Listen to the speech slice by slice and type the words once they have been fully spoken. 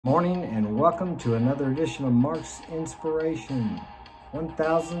Morning and welcome to another edition of Mark's Inspiration.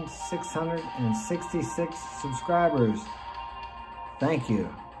 1,666 subscribers. Thank you.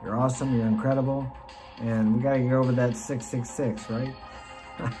 You're awesome. You're incredible. And we got to get over that 666, right?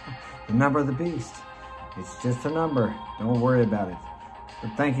 The number of the beast. It's just a number. Don't worry about it.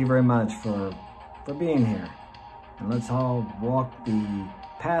 But thank you very much for being here. And let's all walk the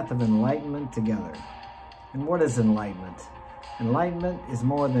path of enlightenment together. And what is enlightenment? Enlightenment is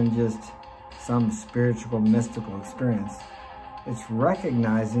more than just some spiritual, mystical experience. It's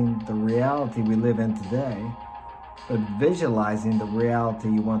recognizing the reality we live in today, but visualizing the reality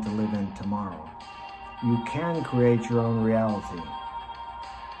you want to live in tomorrow. You can create your own reality.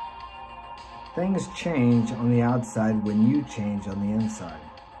 Things change on the outside when you change on the inside.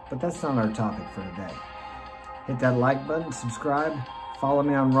 But that's not our topic for today. Hit that like button, subscribe, follow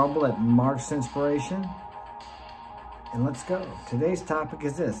me on Rumble at Mark's Inspiration. And let's go. Today's topic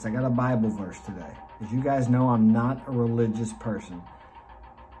is this. I got a Bible verse today. As you guys know, I'm not a religious person.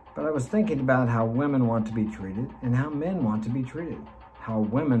 But I was thinking about how women want to be treated and how men want to be treated. How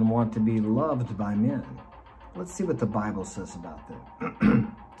women want to be loved by men. Let's see what the Bible says about that.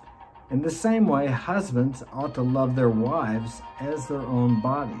 In the same way, husbands ought to love their wives as their own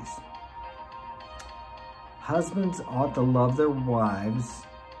bodies. Husbands ought to love their wives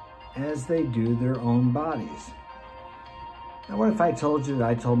as they do their own bodies. Now, what if I told you that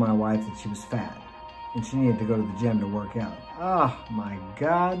I told my wife that she was fat and she needed to go to the gym to work out? Oh my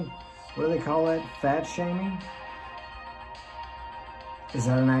God, what do they call that? Fat shaming? Is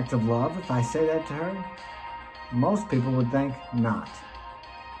that an act of love if I say that to her? Most people would think not.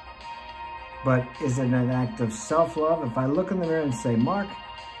 But is it an act of self-love if I look in the mirror and say, Mark,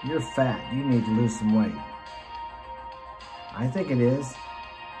 you're fat, you need to lose some weight? I think it is.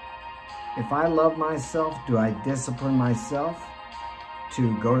 If I love myself, do I discipline myself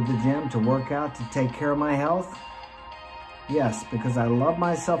to go to the gym, to work out, to take care of my health? Yes, because I love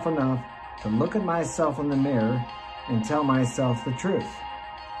myself enough to look at myself in the mirror and tell myself the truth.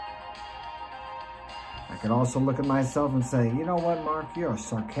 I could also look at myself and say, you know what, Mark, you're a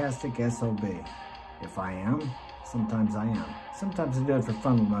sarcastic SOB. If I am, sometimes I am. Sometimes I do it for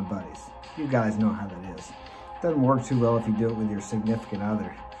fun with my buddies. You guys know how that is. It doesn't work too well if you do it with your significant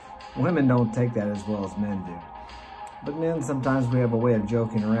other. Women don't take that as well as men do. But men, sometimes we have a way of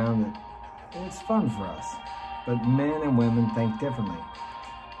joking around that it's fun for us. But men and women think differently.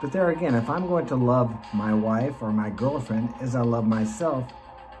 But there again, if I'm going to love my wife or my girlfriend as I love myself,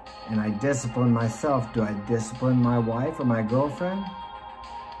 and I discipline myself, do I discipline my wife or my girlfriend?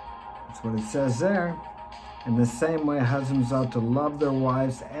 That's what it says there. In the same way, husbands ought to love their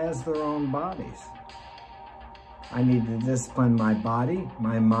wives as their own bodies. I need to discipline my body,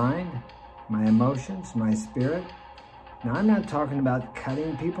 my mind, my emotions, my spirit. Now, I'm not talking about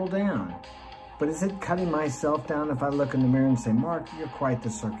cutting people down, but is it cutting myself down if I look in the mirror and say, Mark, you're quite the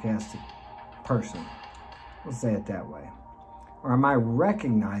sarcastic person? We'll say it that way. Or am I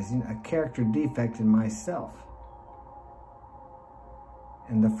recognizing a character defect in myself?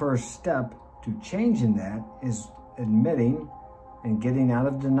 And the first step to changing that is admitting and getting out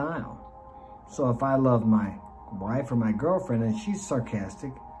of denial. So if I love my wife or my girlfriend and she's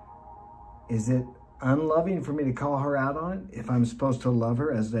sarcastic, is it unloving for me to call her out on it if I'm supposed to love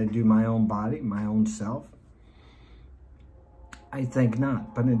her as I do my own body, my own self? I think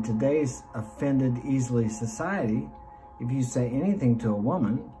not. But in today's offended easily society, if you say anything to a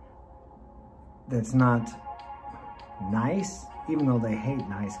woman that's not nice, even though they hate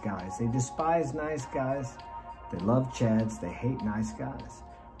nice guys, they despise nice guys, they love chads, they hate nice guys.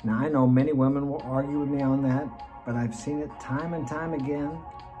 Now, I know many women will argue with me on that, but I've seen it time and time again,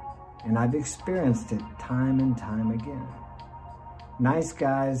 and I've experienced it time and time again. Nice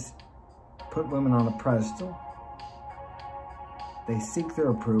guys put women on a pedestal. They seek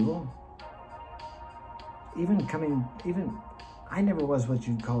their approval. I never was what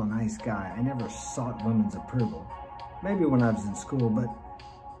you'd call a nice guy. I never sought women's approval. Maybe when I was in school, but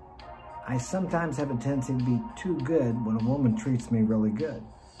I sometimes have a tendency to be too good when a woman treats me really good.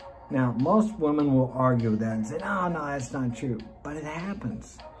 Now, most women will argue with that and say, no, that's not true. But it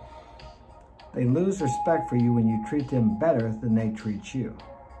happens. They lose respect for you when you treat them better than they treat you.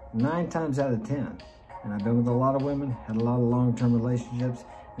 9 times out of 10. And I've been with a lot of women, had a lot of long-term relationships,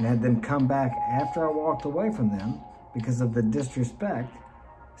 and had them come back after I walked away from them because of the disrespect,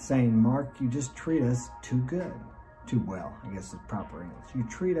 saying, Mark, you just treat us too good. Too well, I guess is proper English. You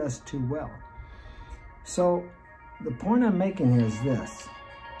treat us too well. So the point I'm making here is this.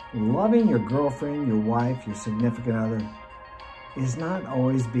 Loving your girlfriend, your wife, your significant other is not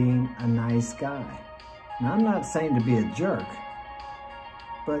always being a nice guy. Now, I'm not saying to be a jerk,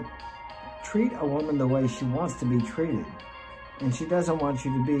 but treat a woman the way she wants to be treated. And she doesn't want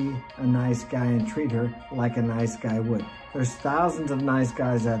you to be a nice guy and treat her like a nice guy would. There's thousands of nice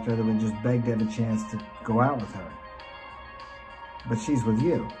guys out there that would just beg to have a chance to go out with her. But she's with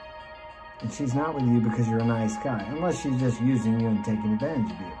you. And she's not with you because you're a nice guy, unless she's just using you and taking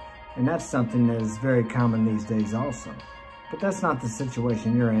advantage of you. And that's something that is very common these days also. But that's not the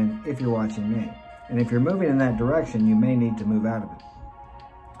situation you're in if you're watching me. And if you're moving in that direction, you may need to move out of it.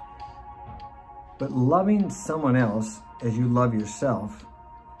 But loving someone else as you love yourself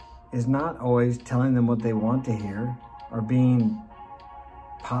is not always telling them what they want to hear or being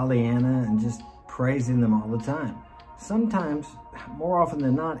Pollyanna and just praising them all the time. Sometimes, more often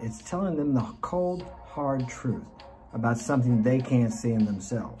than not, it's telling them the cold, hard truth about something they can't see in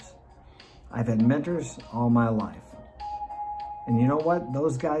themselves. I've had mentors all my life. And you know what?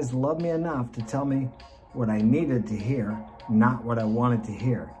 Those guys love me enough to tell me what I needed to hear, not what I wanted to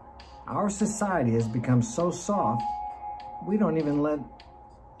hear. Our society has become so soft, we don't even let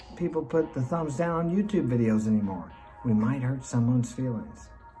people put the thumbs down on YouTube videos anymore. We might hurt someone's feelings.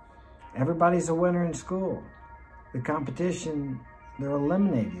 Everybody's a winner in school. The competition, they're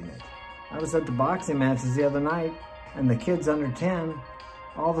eliminating it. I was at the boxing matches the other night, and the kids under 10,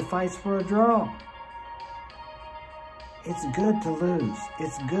 all the fights were a draw. It's good to lose.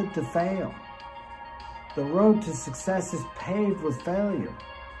 It's good to fail. The road to success is paved with failure.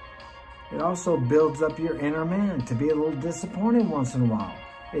 It also builds up your inner man to be a little disappointed once in a while.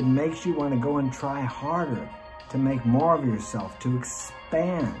 It makes you want to go and try harder, to make more of yourself, to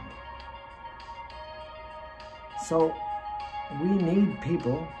expand. So we need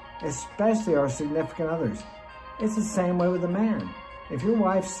people, especially our significant others. It's the same way with a man. If your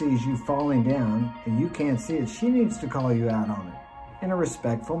wife sees you falling down and you can't see it, she needs to call you out on it in a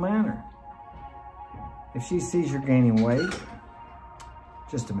respectful manner. If she sees you're gaining weight,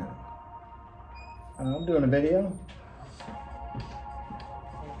 just a minute. I'm doing a video.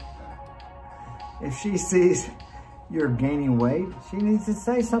 If she sees you're gaining weight, she needs to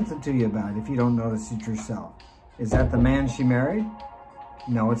say something to you about it if you don't notice it yourself. Is that the man she married?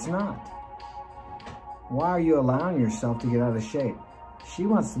 No, it's not. Why are you allowing yourself to get out of shape? She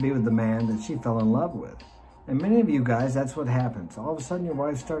wants to be with the man that she fell in love with. And many of you guys, that's what happens. All of a sudden your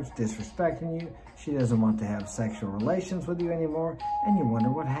wife starts disrespecting you. She doesn't want to have sexual relations with you anymore. And you wonder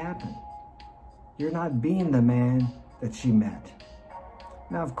what happened. You're not being the man that she met.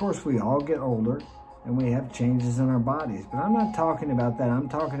 Now, of course, we all get older and we have changes in our bodies. But I'm not talking about that. I'm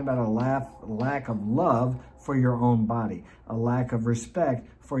talking about a lack of love for your own body. A lack of respect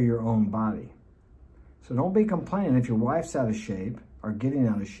for your own body. So don't be complaining if your wife's out of shape or getting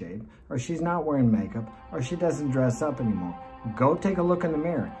out of shape, or she's not wearing makeup, or she doesn't dress up anymore. Go take a look in the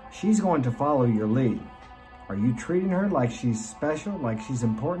mirror. She's going to follow your lead. Are you treating her like she's special, like she's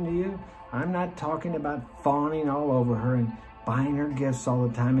important to you? I'm not talking about fawning all over her and buying her gifts all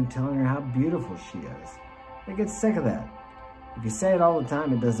the time and telling her how beautiful she is. I get sick of that. If you say it all the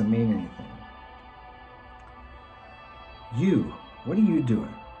time, it doesn't mean anything. You, what are you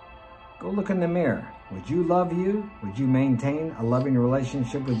doing? Go look in the mirror. Would you love you? Would you maintain a loving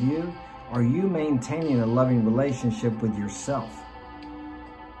relationship with you? Are you maintaining a loving relationship with yourself?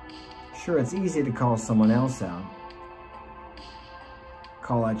 Sure, it's easy to call someone else out.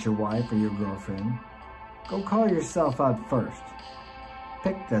 Call out your wife or your girlfriend. Go call yourself out first.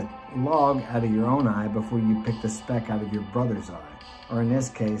 Pick the log out of your own eye before you pick the speck out of your brother's eye. Or in this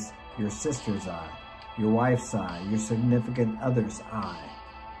case, your sister's eye, your wife's eye, your significant other's eye.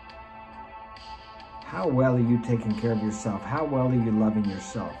 How well are you taking care of yourself? How well are you loving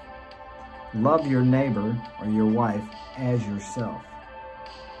yourself? Love your neighbor or your wife as yourself.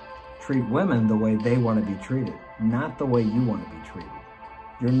 Treat women the way they want to be treated, not the way you want to be treated.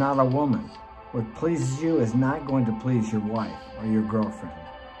 You're not a woman. What pleases you is not going to please your wife or your girlfriend.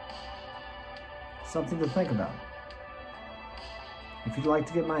 Something to think about. If you'd like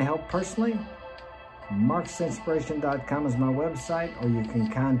to get my help personally, marksinspiration.com is my website, or you can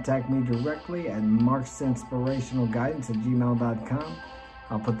contact me directly at marksinspirationalguidance@gmail.com.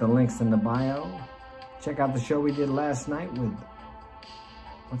 I'll put the links in the bio. Check out the show we did last night with,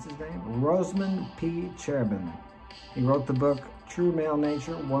 what's his name? Rosamund P. Cherubin. He wrote the book True Male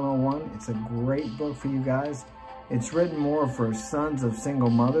Nature 101. It's a great book for you guys. It's written more for sons of single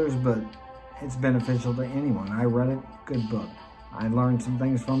mothers, but it's beneficial to anyone. I read it, good book. I learned some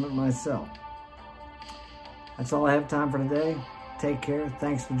things from it myself. That's all I have time for today. Take care.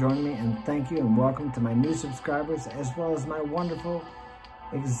 Thanks for joining me, and thank you and welcome to my new subscribers as well as my wonderful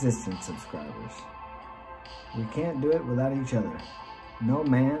existing subscribers. We can't do it without each other. No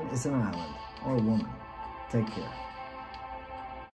man is an island or woman. Take care.